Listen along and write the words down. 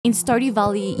In Stardew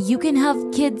Valley, you can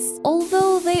have kids,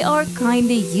 although they are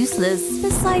kinda useless,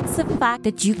 besides the fact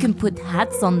that you can put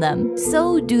hats on them.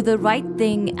 So do the right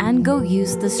thing and go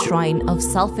use the Shrine of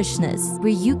Selfishness,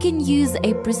 where you can use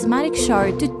a prismatic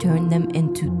shard to turn them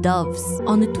into doves.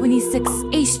 On the 26th,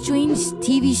 a strange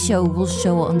TV show will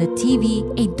show on the TV.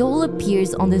 A doll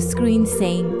appears on the screen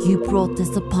saying, "You brought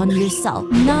this upon yourself.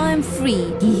 Now I'm free.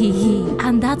 Hehehe."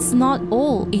 And that's not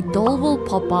all. A doll will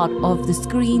pop out of the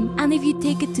screen, and if you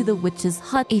take it to the witch's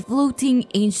hut, a floating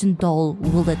ancient doll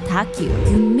will attack you.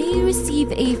 You may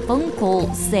receive a phone call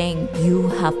saying, "You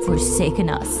have forsaken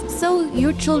us." So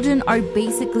your children are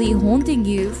basically haunting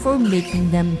you for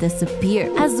making them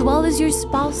disappear, as well as your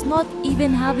spouse not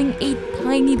even having a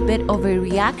tiny bit of a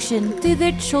reaction to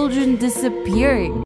their children disappearing.